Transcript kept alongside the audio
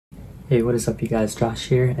Hey, what is up you guys, Josh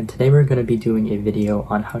here, and today we're going to be doing a video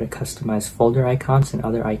on how to customize folder icons and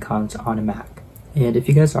other icons on a Mac. And if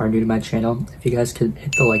you guys are new to my channel, if you guys could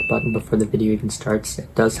hit the like button before the video even starts,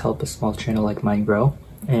 it does help a small channel like mine grow.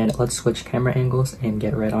 And let's switch camera angles and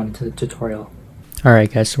get right on into the tutorial.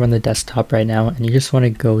 Alright guys, so we're on the desktop right now, and you just want to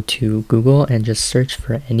go to Google and just search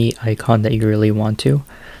for any icon that you really want to.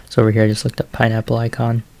 So over here I just looked up pineapple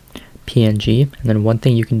icon, PNG, and then one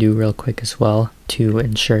thing you can do real quick as well to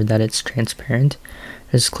ensure that it's transparent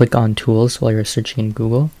is click on tools while you're searching in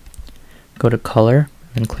Google, go to color,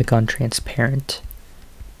 and click on transparent,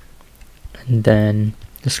 and then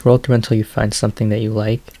just scroll through until you find something that you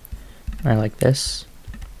like. I like this,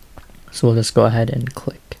 so we'll just go ahead and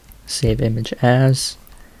click save image as,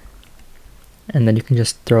 and then you can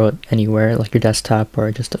just throw it anywhere like your desktop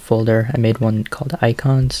or just a folder. I made one called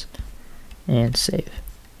icons and save.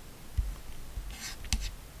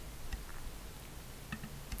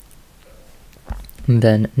 And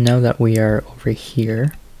then now that we are over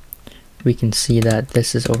here, we can see that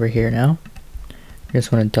this is over here now. You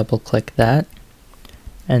just want to double click that,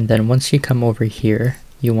 and then once you come over here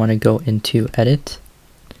you want to go into edit,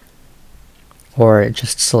 or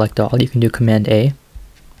just select all. You can do Command A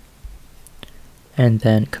and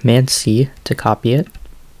then Command C to copy it,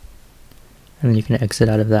 and then you can exit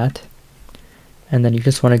out of that, and then you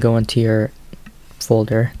just want to go into your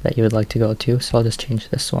folder that you would like to go to. So I'll just change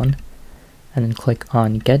this one, and then click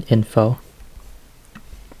on get info,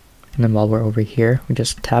 and then while we're over here we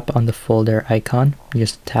just tap on the folder icon, you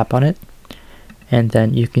just tap on it, and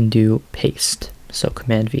then you can do paste, so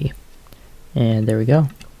Command V, and there we go.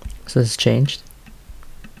 So this is changed.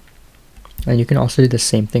 And you can also do the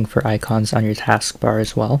same thing for icons on your taskbar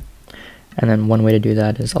as well. And then one way to do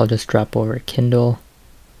that is I'll just drop over Kindle,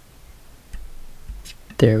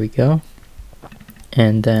 there we go,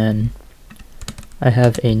 and then I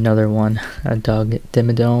have another one, a Doug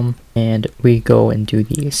Dimmadome, and we go and do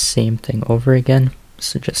the same thing over again.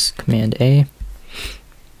 So just Command A,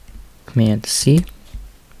 Command C,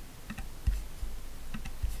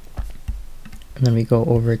 and then we go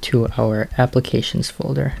over to our applications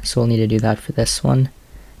folder. So we'll need to do that for this one,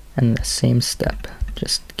 and the same step,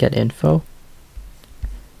 just get info,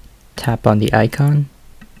 tap on the icon,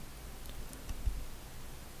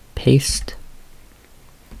 paste,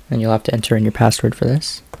 and you'll have to enter in your password for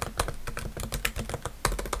this.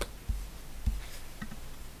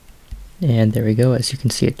 And there we go. As you can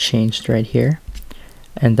see, it changed right here.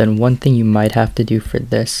 And then one thing you might have to do for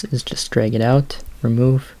this is just drag it out,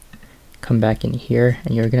 remove, come back in here,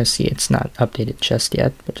 and you're going to see it's not updated just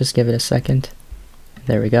yet, but just give it a second.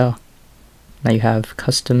 There we go. Now you have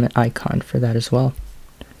custom icon for that as well.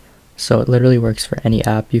 So it literally works for any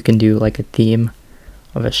app. You can do like a theme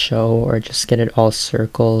of a show, or just get it all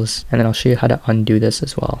circles, and then I'll show you how to undo this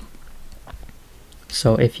as well.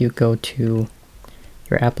 So if you go to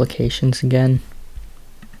your applications again,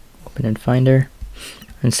 open in Finder,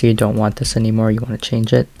 and see you don't want this anymore, you want to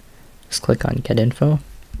change it, just click on get info,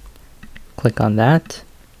 click on that,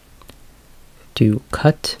 do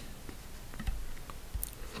cut,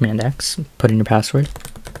 Command X, put in your password,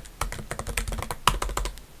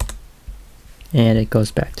 and it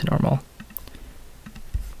goes back to normal.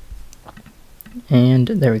 And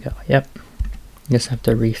there we go. Yep, you just have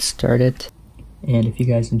to restart it. And if you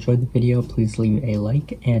guys enjoyed the video, please leave a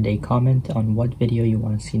like and a comment on what video you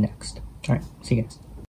want to see next. Alright, see you guys.